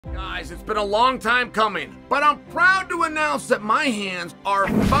Guys, it's been a long time coming, but I'm proud to announce that my hands are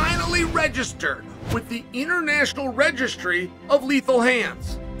finally registered with the International Registry of Lethal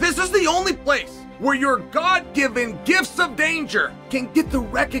Hands. This is the only place where your God-given gifts of danger can get the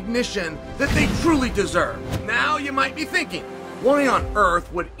recognition that they truly deserve. Now you might be thinking, why on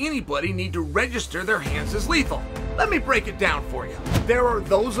earth would anybody need to register their hands as lethal? Let me break it down for you. There are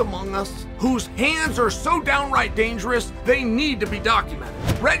those among us whose hands are so downright dangerous, they need to be documented.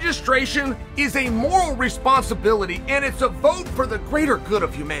 Registration is a moral responsibility, and it's a vote for the greater good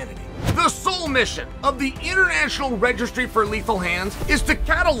of humanity. The sole mission of the International Registry for Lethal Hands is to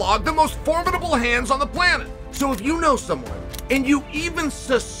catalog the most formidable hands on the planet. So if you know someone, and you even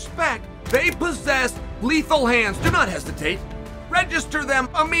suspect they possess lethal hands, do not hesitate. Register them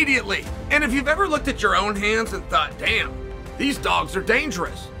immediately. And if you've ever looked at your own hands and thought, damn, these dogs are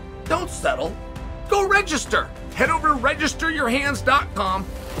dangerous, don't settle. Go register. Head over to registeryourhands.com,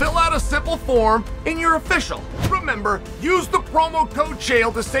 fill out a simple form, and you're official. Remember, use the promo code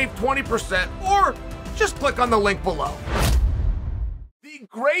Chael to save 20%, or just click on the link below. The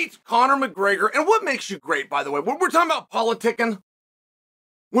great Conor McGregor, and what makes you great, by the way, when we're talking about politicking,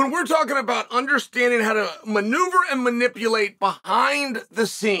 when we're talking about understanding how to maneuver and manipulate behind the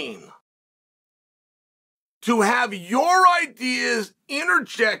scene, to have your ideas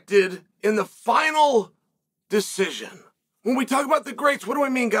interjected in the final decision. When we talk about the greats, what do I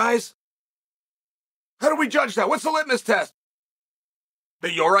mean, guys? How do we judge that? What's the litmus test?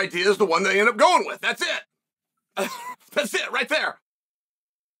 That your idea is the one they end up going with. That's it. That's it right there.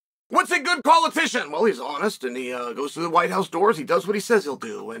 What's a good politician? Well, he's honest, and he goes through the White House doors. He does what he says he'll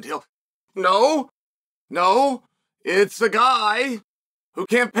do, and he'll... No, it's a guy who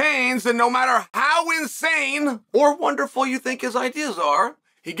campaigns, and no matter how insane or wonderful you think his ideas are,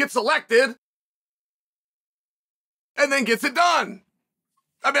 he gets elected and then gets it done.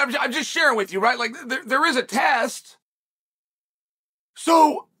 I mean, I'm just sharing with you, right? Like, there is a test.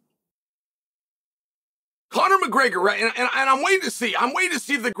 So, Conor McGregor, right? And I'm waiting to see. I'm waiting to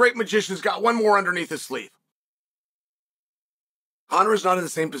see if the great magician's got one more underneath his sleeve. Conor is not in the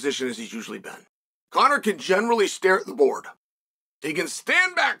same position as he's usually been. Conor can generally stare at the board. He can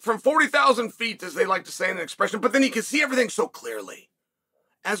stand back from 40,000 feet, as they like to say in an expression, but then he can see everything so clearly,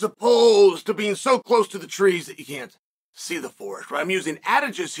 as opposed to being so close to the trees that you can't see the forest, right? I'm using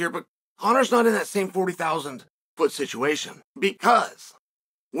adages here, but Conor's not in that same 40,000 foot situation, because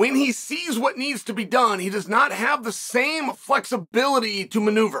when he sees what needs to be done, he does not have the same flexibility to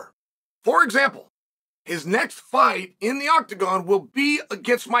maneuver. For example, his next fight in the octagon will be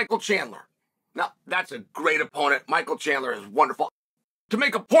against Michael Chandler. Now, that's a great opponent. Michael Chandler is wonderful. To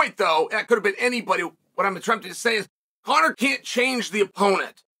make a point, though, that could have been anybody. What I'm attempting to say is Conor can't change the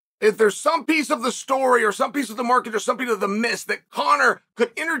opponent. If there's some piece of the story or some piece of the market or some piece of the myth that Conor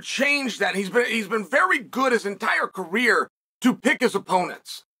could interchange that, he's been very good his entire career to pick his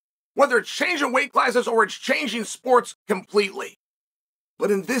opponents, whether it's changing weight classes or it's changing sports completely.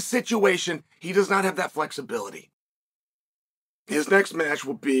 But in this situation, he does not have that flexibility. His next match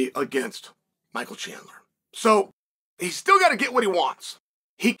will be against Michael Chandler. So he's still got to get what he wants.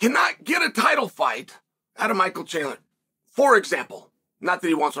 He cannot get a title fight out of Michael Chandler, for example. Not that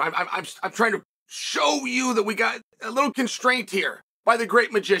he wants one. I'm trying to show you that we got a little constraint here by the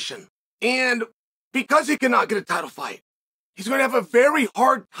great magician. And because he cannot get a title fight, he's going to have a very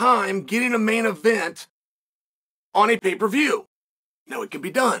hard time getting a main event on a pay-per-view. Now, it can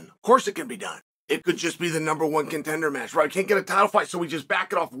be done. Of course it can be done. It could just be the #1 contender match, right? Can't get a title fight, so we just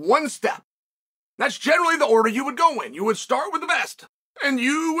back it off one step. That's generally the order you would go in. You would start with the best, and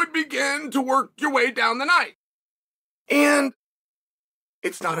you would begin to work your way down the night. And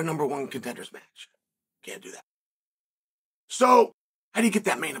it's not a #1 contenders match. Can't do that. So, how do you get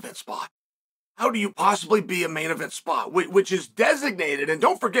that main event spot? How do you possibly be a main event spot, which is designated? And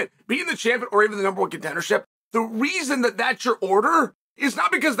don't forget, being the champion or even the #1 contendership, the reason that that's your order is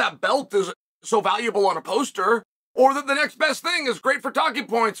not because that belt is so valuable on a poster, or that the next best thing is great for talking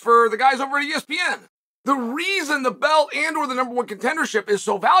points for the guys over at ESPN. The reason the belt and or the #1 contendership is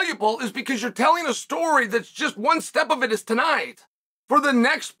so valuable is because you're telling a story that's just one step of it is tonight. For the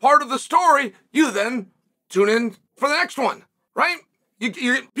next part of the story, you then tune in for the next one, right? You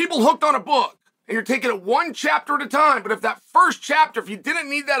get people hooked on a book, and you're taking it one chapter at a time. But if that first chapter, if you didn't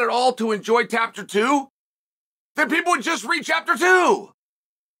need that at all to enjoy chapter 2, then people would just read chapter 2.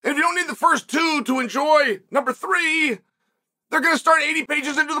 And if you don't need the first 2 to enjoy number 3, they're going to start 80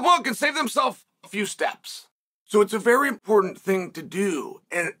 pages into the book and save themselves a few steps. So it's a very important thing to do.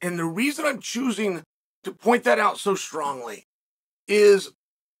 And the reason I'm choosing to point that out so strongly is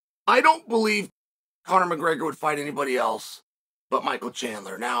I don't believe Conor McGregor would fight anybody else but Michael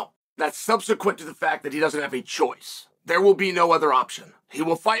Chandler. Now, that's subsequent to the fact that he doesn't have a choice. There will be no other option. He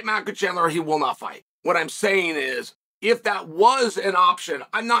will fight Michael Chandler or he will not fight. What I'm saying is, if that was an option,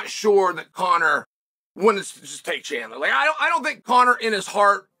 I'm not sure that Conor wouldn't just take Chandler. Like, I don't think Conor in his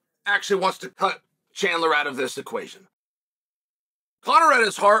heart actually wants to cut Chandler out of this equation. Conor at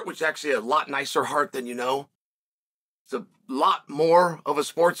his heart, which is actually a lot nicer heart than you know, it's a lot more of a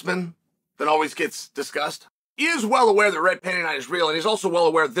sportsman than always gets discussed, is well aware that Red Painting Night is real, and he's also well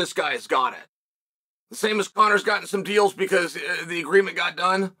aware this guy has got it. The same as Conor's gotten some deals because the agreement got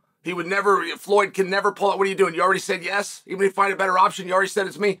done. He would never, Floyd can never pull out, what are you doing? You already said yes? Even if you find a better option, you already said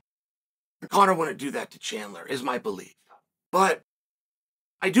it's me. Conor wouldn't do that to Chandler, is my belief. But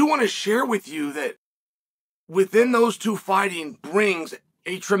I do want to share with you that within those two fighting brings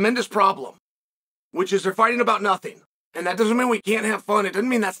a tremendous problem, which is they're fighting about nothing. And that doesn't mean we can't have fun. It doesn't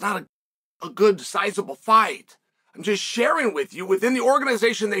mean that's not a good, sizable fight. I'm just sharing with you, within the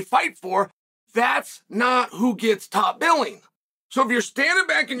organization they fight for, that's not who gets top billing. So if you're standing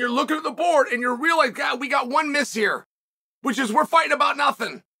back and you're looking at the board and you're realizing, God, we got one miss here, which is we're fighting about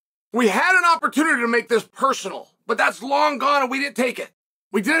nothing. We had an opportunity to make this personal, but that's long gone and we didn't take it.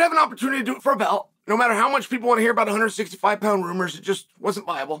 We did have an opportunity to do it for a belt. No matter how much people want to hear about 165-pound rumors, it just wasn't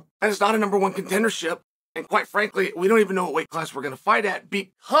viable. And it's not a number one contendership. And quite frankly, we don't even know what weight class we're going to fight at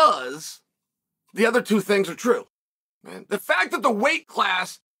because the other two things are true. The fact that the weight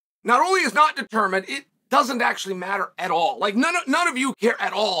class not only is not determined, it doesn't actually matter at all. Like none of you care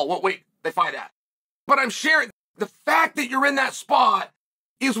at all what weight they fight at. But I'm sharing the fact that you're in that spot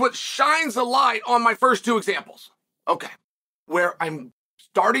is what shines a light on my first two examples. Okay, where I'm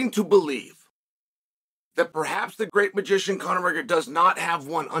starting to believe that perhaps the great magician Conor McGregor does not have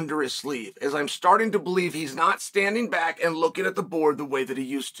one under his sleeve, as I'm starting to believe he's not standing back and looking at the board the way that he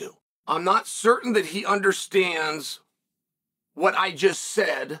used to. I'm not certain that he understands what I just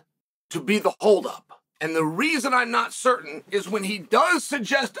said to be the holdup. And the reason I'm not certain is when he does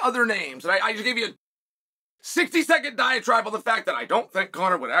suggest other names, and I just gave you a 60-second diatribe on the fact that I don't think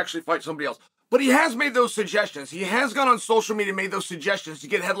Conor would actually fight somebody else. But he has made those suggestions. He has gone on social media and made those suggestions to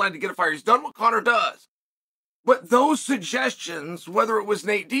get a headline, to get a fire. He's done what Conor does. But those suggestions, whether it was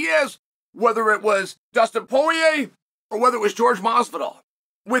Nate Diaz, whether it was Dustin Poirier, or whether it was George Masvidal,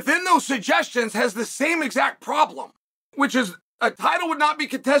 within those suggestions has the same exact problem, which is a title would not be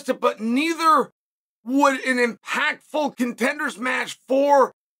contested, but neither would an impactful contenders match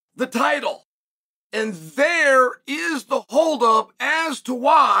for the title. And there is the holdup as to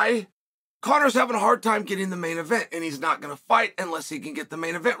why Conor's having a hard time getting the main event, and he's not going to fight unless he can get the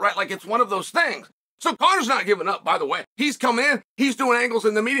main event, right? Like, it's one of those things. So Conor's not giving up, by the way. He's coming in, he's doing angles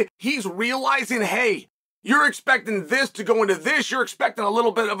in the media, he's realizing, hey, you're expecting this to go into this, you're expecting a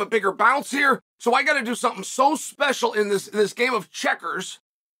little bit of a bigger bounce here, so I got to do something so special in this game of checkers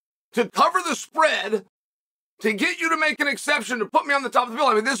to cover the spread, to get you to make an exception, to put me on the top of the bill.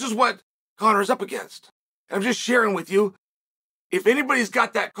 I mean, this is what Conor's up against. And I'm just sharing with you, if anybody's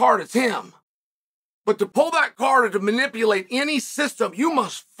got that card, it's him. But to pull that card or to manipulate any system, you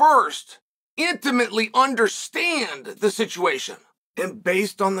must first intimately understand the situation. And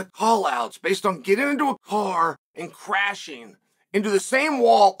based on the call-outs, based on getting into a car and crashing into the same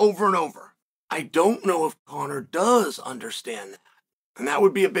wall over and over, I don't know if Conor does understand that. And that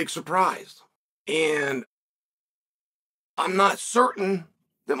would be a big surprise. And I'm not certain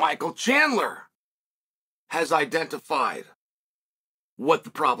that Michael Chandler has identified what the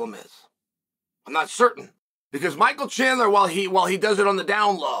problem is. I'm not certain. Because Michael Chandler, while he does it on the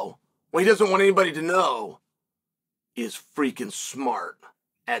down low, when he doesn't want anybody to know, is freaking smart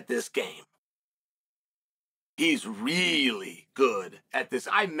at this game. He's really good at this.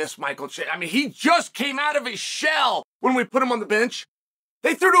 I miss Michael Chandler. I mean, he just came out of his shell when we put him on the bench.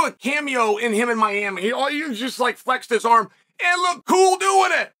 They threw to a cameo in him in Miami. He just like flexed his arm and looked cool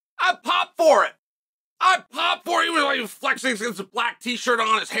doing it. I popped for it. He was flexing his black t-shirt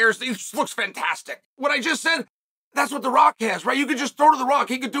on, his hair. He just looks fantastic. What I just said, that's what The Rock has, right? You could just throw to The Rock.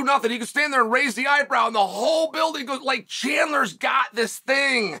 He could do nothing. He could stand there and raise the eyebrow, and the whole building goes, like, Chandler's got this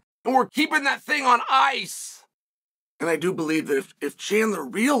thing, and we're keeping that thing on ice. And I do believe that if Chandler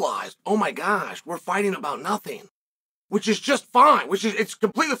realized, oh my gosh, we're fighting about nothing, which is just fine, it's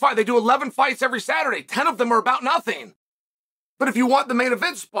completely fine. They do 11 fights every Saturday. 10 of them are about nothing. But if you want the main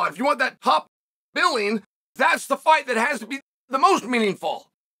event spot, if you want that top billing, that's the fight that has to be the most meaningful.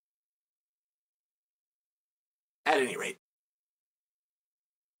 At any rate,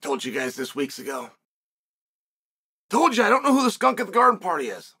 told you guys this weeks ago. Told you I don't know who the skunk at the garden party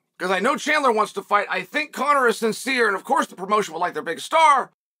is. Because I know Chandler wants to fight. I think Conor is sincere, and of course the promotion would like their big star.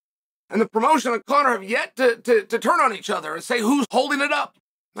 and the promotion and Conor have yet to turn on each other and say who's holding it up.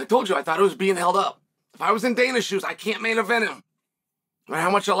 I told you, I thought it was being held up. If I was in Dana's shoes, I can't main event him. No matter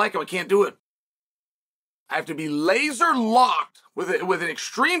how much I like him, I can't do it. I have to be laser locked with an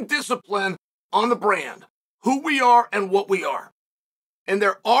extreme discipline on the brand, who we are and what we are. And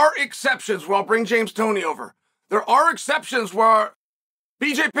there are exceptions where I'll bring James Toney over. There are exceptions where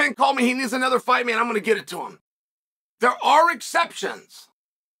BJ Penn called me, he needs another fight, man, I'm going to get it to him. There are exceptions,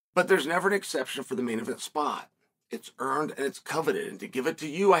 but there's never an exception for the main event spot. It's earned and it's coveted, and to give it to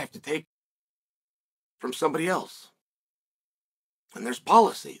you, I have to take from somebody else. And there's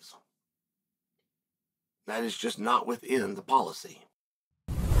policies. That is just not within the policy.